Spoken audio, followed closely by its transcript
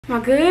Am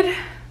I good?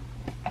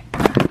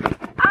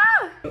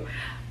 Ah!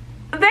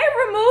 They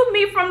removed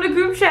me from the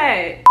group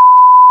chat.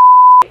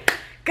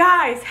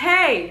 Guys,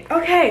 hey.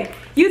 Okay,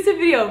 YouTube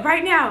video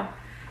right now.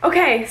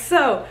 Okay,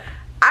 so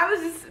I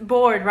was just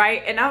bored,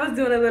 right? And I was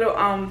doing a little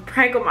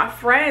prank with my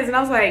friends, and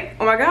I was like,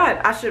 oh my god,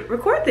 I should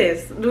record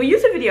this, do a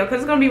YouTube video, because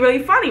it's gonna be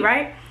really funny,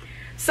 right?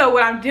 So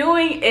what I'm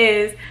doing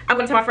is I'm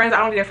gonna tell my friends I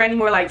don't be their friend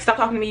anymore, like stop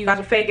talking to me, you guys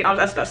are fake and all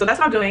that stuff. So that's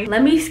what I'm doing.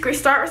 Let me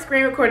start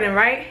screen recording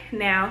right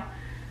now.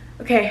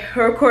 Okay,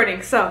 we're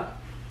recording. So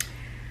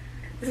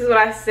this is what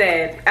I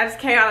said. I just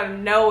came out of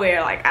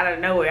nowhere, like out of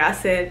nowhere. I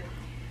said,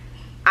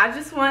 I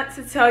just want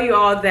to tell you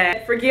all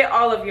that forget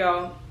all of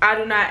y'all. I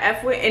do not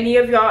F with any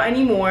of y'all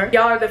anymore.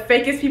 Y'all are the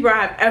fakest people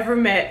I have ever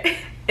met.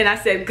 And I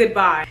said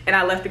goodbye, and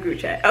I left the group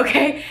chat,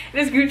 okay?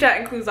 This group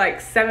chat includes like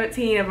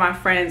 17 of my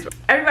friends.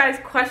 Everybody's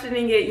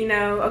questioning it, you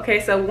know. Okay,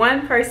 so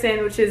one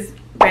person, which is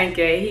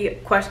Banke, he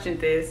questioned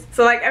this.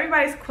 So like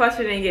everybody's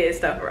questioning it and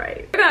stuff,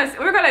 right?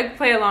 We're gonna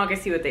play along and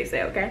see what they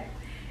say, okay?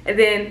 And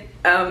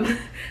then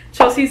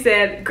Chelsea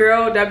said,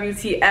 girl,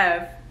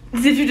 WTF,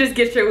 did you just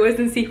get your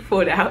wisdom teeth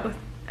pulled out?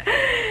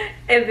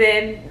 And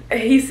then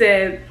he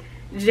said,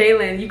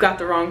 Jalen, you got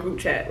the wrong group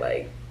chat,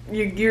 like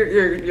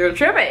you're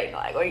tripping,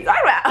 like what are you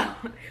talking about?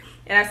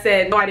 And I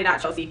said, no, I did not,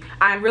 Chelsea.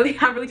 I'm really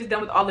just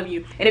done with all of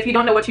you. And if you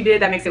don't know what you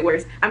did, that makes it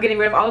worse. I'm getting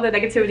rid of all of the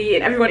negativity,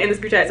 and everyone in this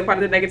group chat is a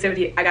part of the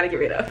negativity I gotta get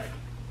rid of.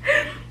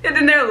 And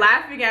then they're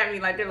laughing at me,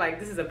 like they're like,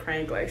 this is a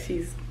prank, like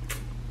she's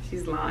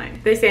lying.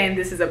 They're saying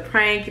this is a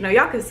prank, you know,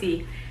 y'all can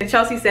see. And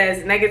Chelsea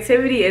says,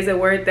 negativity is a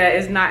word that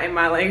is not in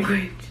my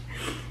language.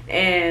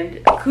 And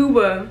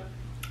Kuba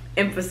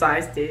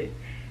emphasized it.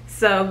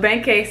 So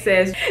Banke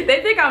says,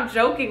 they think I'm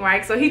joking,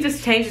 right? So he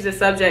just changes the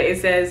subject. It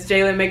says,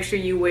 Jalen, make sure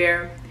you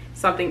wear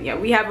something. Yeah,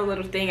 we have a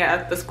little thing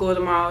at the school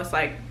tomorrow. It's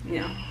like, you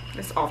know,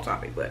 it's off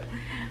topic, but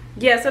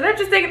yeah, so they're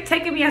just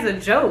taking me as a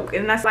joke.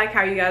 And that's like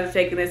how you guys are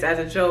taking this as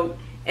a joke.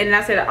 And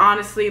then I said,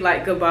 honestly,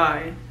 like,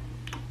 goodbye.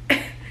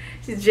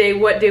 She said, Jay,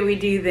 what did we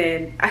do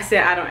then? I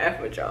said, I don't F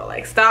with y'all.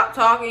 Like, stop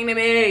talking to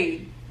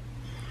me.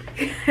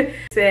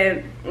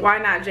 Said, why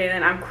not,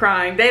 Jalen? I'm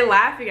crying. They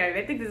laughing at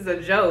me. They think this is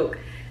a joke.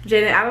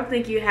 Jalen, I don't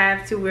think you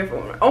have to wear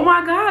for. Oh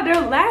my god,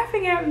 they're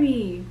laughing at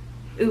me.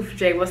 Oof,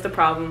 Jay, what's the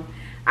problem?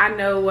 I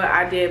know what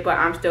I did, but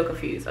I'm still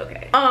confused.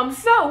 Okay.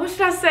 So what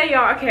should I say,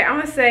 y'all? Okay, I'm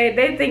gonna say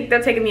they think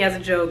they're taking me as a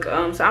joke. So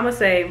I'm gonna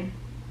say,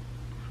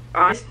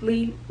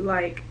 honestly,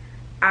 like,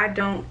 I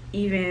don't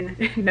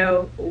even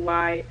know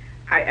why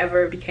I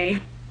ever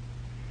became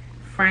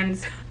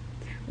friends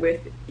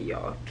with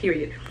y'all.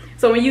 Period.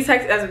 So when you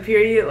text as a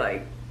period,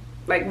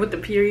 like with the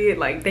period,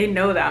 like they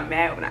know that I'm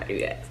mad when I do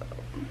that. So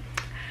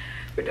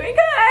we're doing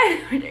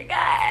good. We're doing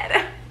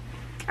good.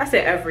 I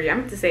said every. I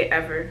meant to say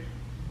ever.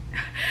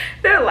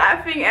 They're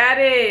laughing at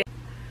it.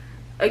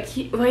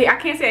 Wait, I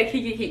can't say a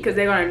kiki because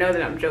they're gonna know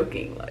that I'm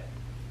joking.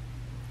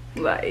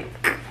 Like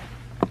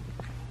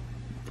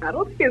I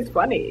don't think it's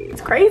funny.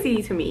 It's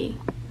crazy to me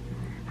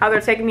how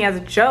they're taking me as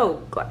a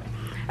joke. Like,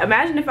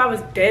 imagine if I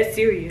was dead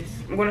serious.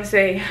 I'm gonna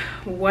say,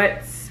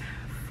 what's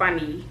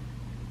funny?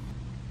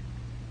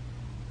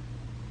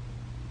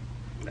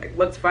 Like,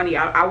 what's funny?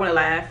 I want to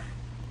laugh.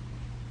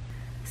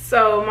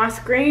 So my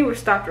screen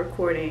stopped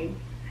recording.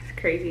 It's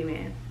crazy,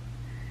 man.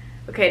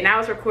 Okay, now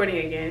it's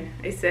recording again.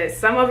 It says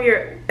some of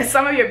your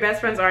best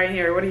friends are in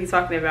here. What are you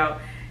talking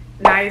about?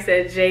 Naya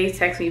said, Jay,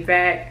 text me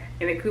back.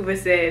 And then Kuba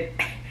said,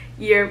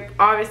 you're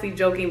obviously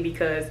joking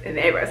because, and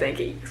everybody's saying,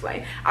 can you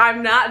explain?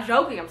 I'm not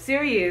joking, I'm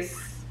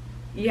serious.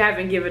 You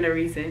haven't given a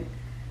reason.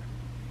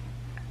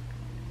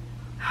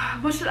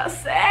 What should I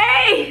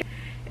say?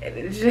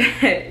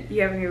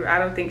 You haven't, I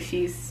don't think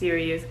she's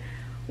serious.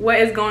 What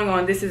is going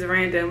on? This is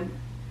random.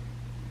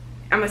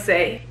 I'm gonna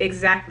say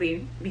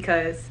exactly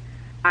because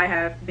I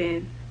have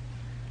been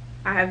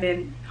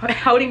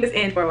holding this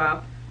in for a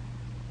while.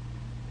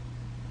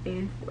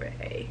 In for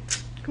a,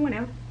 come on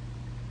now.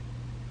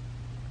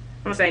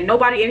 I'm gonna say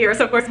nobody in here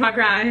supports my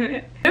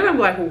grind. They're gonna be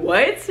like,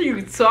 what are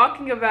you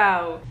talking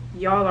about?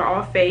 Y'all are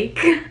all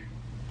fake. I'm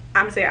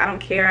gonna say I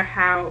don't care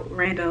how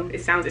random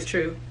it sounds, it's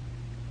true.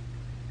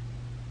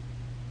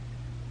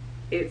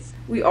 It's,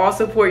 we all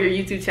support your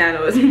YouTube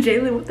channel.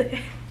 Jalen, what the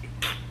heck?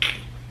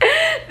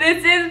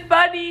 This is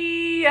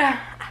funny.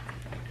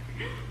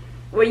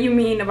 What do you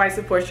mean nobody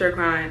supports your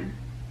grind?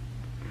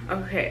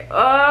 Okay.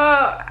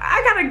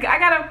 I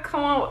gotta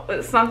come on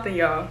with something,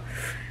 y'all.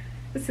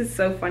 This is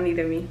so funny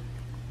to me.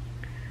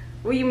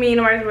 What do you mean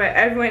nobody supports?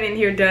 Everyone in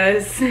here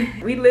does.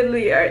 We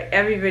literally are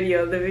every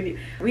video the video.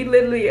 We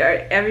literally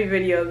are every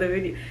video the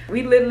video.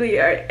 We literally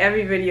are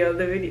every video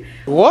the video.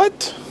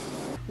 What?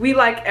 We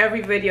like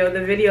every video. The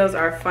videos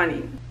are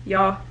funny.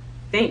 Y'all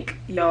think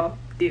y'all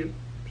do.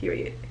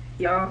 Period.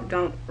 Y'all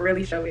don't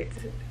really show it.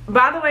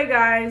 By the way,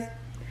 guys,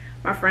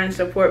 my friends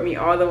support me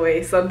all the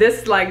way. So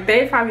this, like,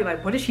 they probably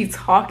like, what is she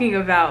talking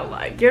about?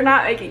 Like, you're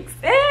not making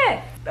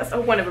sense. That's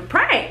a one of a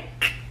prank.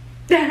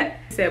 I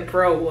said,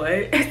 bro,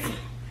 what?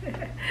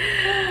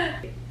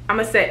 I'm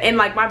gonna say, and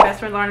like my best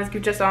friends are in this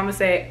group chat, so I'm gonna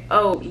say,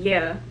 oh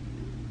yeah,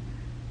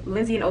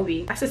 Lindsay and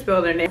Obi. I should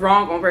spell their name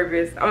wrong on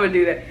purpose. I'm gonna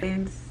do that.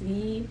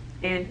 Lindsay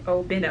and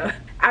oh, Benna.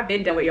 I've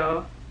been done with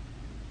y'all.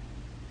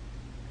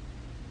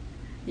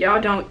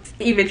 Y'all don't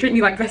even treat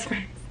me like best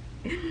friends.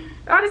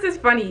 Oh, this is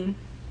funny.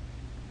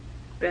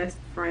 Best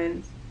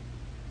friends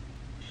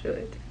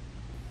should.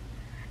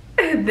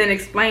 Then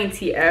explain,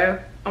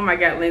 TF. Oh my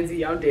god, Lindsay,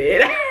 y'all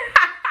did.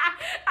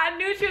 I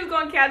knew she was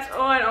gonna catch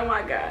on. Oh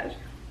my gosh.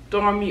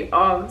 Throwing me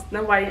off.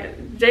 Nobody.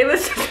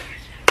 Jayla.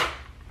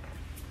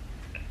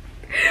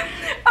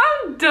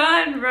 I'm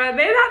done, bro.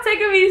 They're not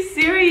taking me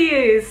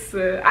serious.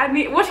 I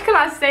mean, what can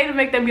I say to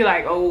make them be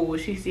like, oh,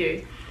 she's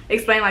serious?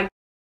 Explain like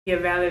a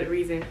valid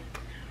reason.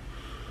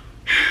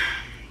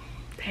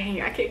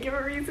 Dang, I can't give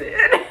a reason.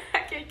 I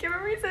can't give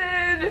a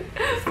reason.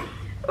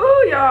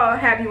 Oh, y'all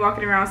had me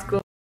walking around school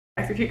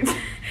asking people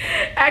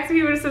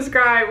to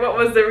subscribe. What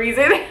was the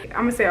reason? I'm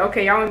gonna say,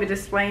 okay, y'all want me to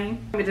explain?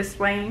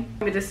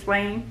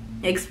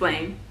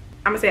 Explain.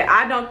 I'm gonna say,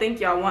 I don't think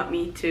y'all want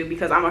me to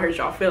because I'm gonna hurt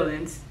y'all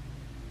feelings.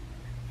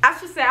 I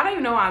should say, I don't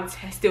even know why I'm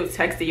still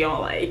texting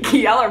y'all. Like,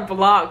 y'all are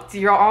blocked.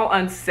 You're all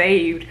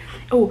unsaved.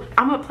 Oh,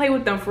 I'm gonna play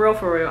with them for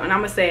real. And I'm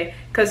gonna say,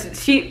 cause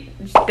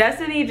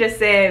Destiny just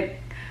said,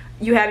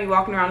 you had me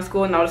walking around the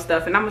school and all this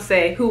stuff. And I'm gonna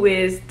say, who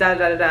is da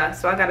da da da.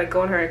 So I gotta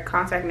go to her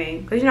contact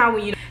name. Cause you know how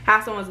when you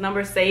have someone's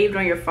number saved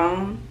on your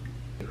phone?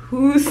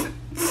 Who's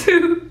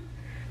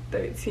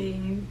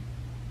 213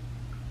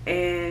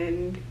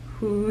 and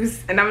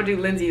who's, and I'm gonna do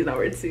Lindsay's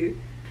number too.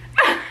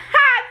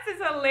 This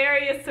is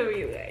hilarious to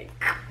me. Like,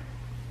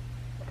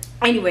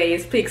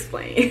 anyways, please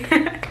explain.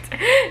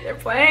 They're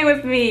playing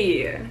with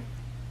me.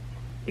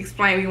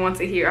 Explain, we want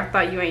to hear. I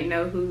thought you ain't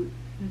know who.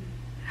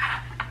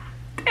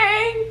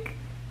 Dang.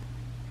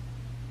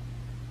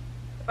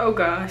 Oh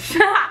gosh.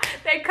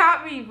 They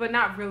caught me, but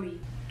not really.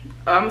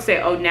 Oh, I'm gonna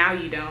say, oh, now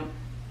you don't.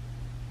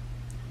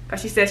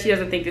 Cause she says she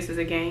doesn't think this is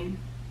a game.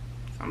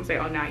 So I'm gonna say,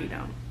 oh, now you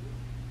don't.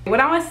 What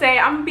I'm gonna say,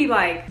 I'm gonna be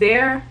like,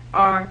 there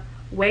are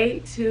way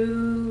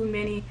too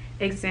many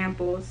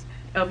examples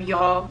of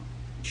y'all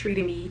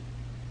treating me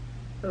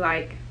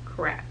like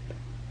crap.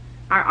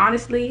 I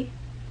honestly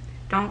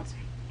don't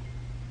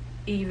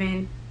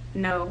even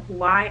know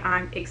why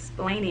I'm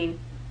explaining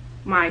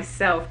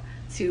myself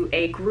to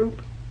a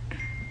group,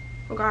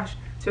 oh gosh,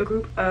 to a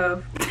group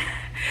of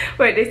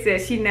wait, they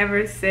said she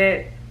never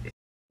said,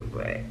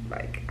 but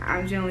like,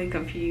 I'm genuinely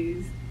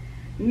confused.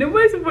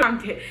 Nobody's,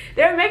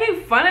 they're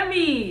making fun of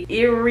me.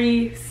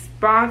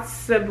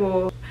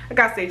 Irresponsible, I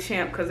gotta say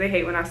champ because they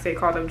hate when I say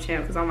call them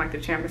champ because I'm like the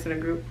champest in the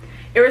group.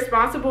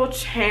 Irresponsible,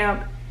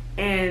 champ,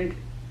 and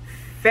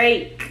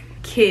fake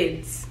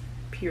kids,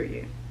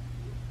 period.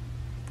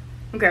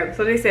 Okay,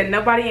 so they said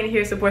nobody in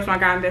here supports my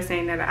guy. They're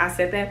saying that I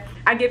said that.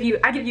 I give you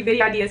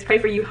video ideas, pray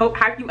for you, hope,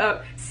 hype you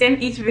up,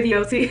 send each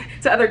video to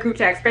other group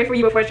chats, pray for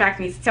you before track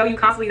meets, tell you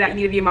constantly that you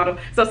need to be a model.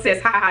 So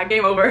sis, hi,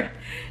 game over.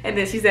 And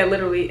then she said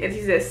literally, and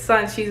she said,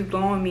 son, she's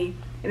blowing me.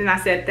 And then I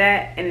said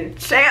that, and then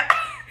champ.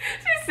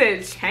 She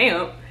said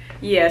champ.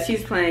 Yeah,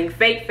 she's playing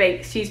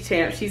fake, she's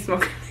champ, she's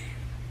smoking.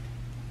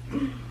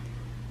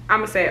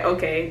 I'm gonna say,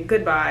 okay,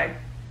 goodbye.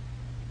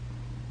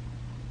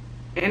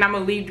 And I'm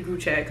gonna leave the group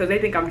chat because they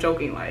think I'm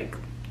joking. Like,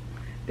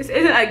 this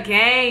isn't a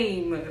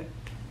game.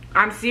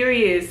 I'm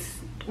serious.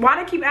 Why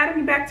do they keep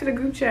adding me back to the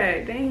group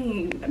chat?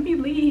 Dang, let me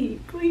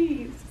leave,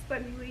 please. Just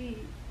let me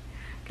leave.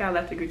 Okay, I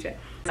left the group chat.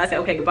 I said,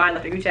 okay, goodbye,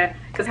 left the group chat.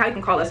 Because how you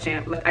can call us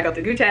champ? I go to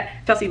the group chat,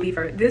 Chelsea, leave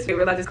her. This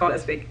video, I just called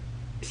us fake.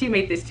 She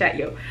made this chat,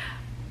 yo.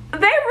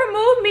 They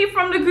removed me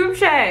from the group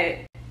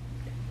chat.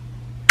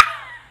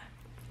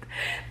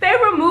 They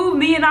removed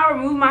me and I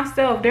removed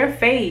myself. They're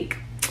fake.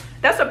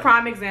 That's a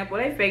prime example.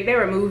 They fake. They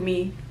removed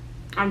me.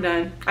 I'm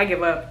done. I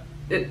give up.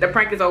 The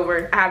prank is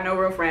over. I have no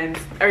real friends.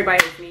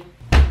 Everybody hates me.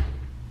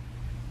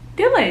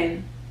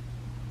 Dylan.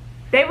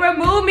 They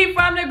removed me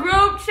from the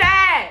group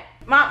chat.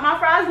 My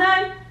fries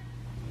done?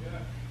 Yeah.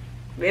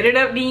 Lit it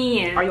up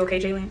then. Are you okay,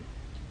 Jalen?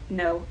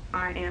 No,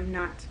 I am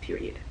not,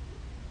 period.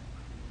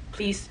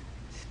 Please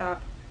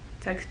stop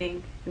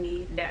texting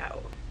me now.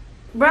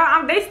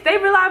 Bro, they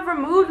realized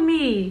removed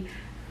me.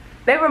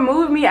 They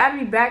removed me, added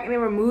me back, and they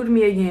removed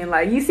me again.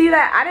 Like, you see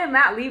that? I did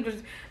not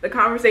leave the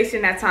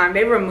conversation that time.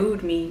 They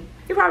removed me.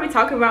 They're probably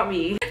talking about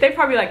me. They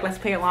probably like, let's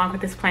play along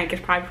with this prank.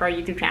 It's probably for our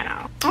YouTube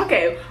channel.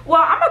 Okay,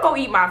 well, I'm gonna go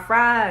eat my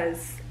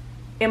fries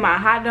and my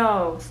hot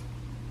dogs.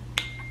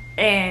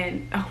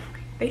 And, oh,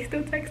 they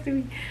still texting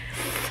me.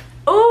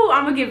 Oh,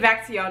 I'm gonna get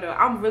back to y'all though.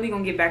 I'm really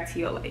gonna get back to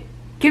y'all. Like,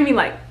 give me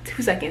like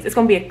 2 seconds. It's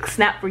gonna be a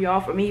snap for y'all.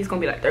 For me, it's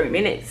gonna be like 30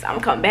 minutes. I'm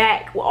gonna come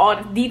back with all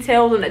the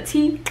details and the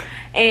tea.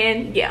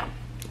 And yeah.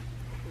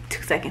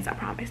 2 seconds, I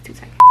promise. 2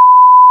 seconds.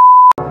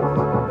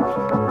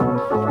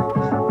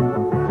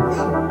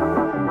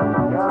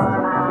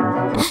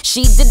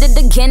 She did it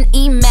again,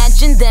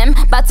 imagine them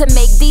about to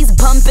make these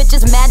bum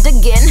bitches mad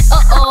again.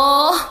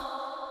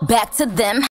 Uh-oh, back to them.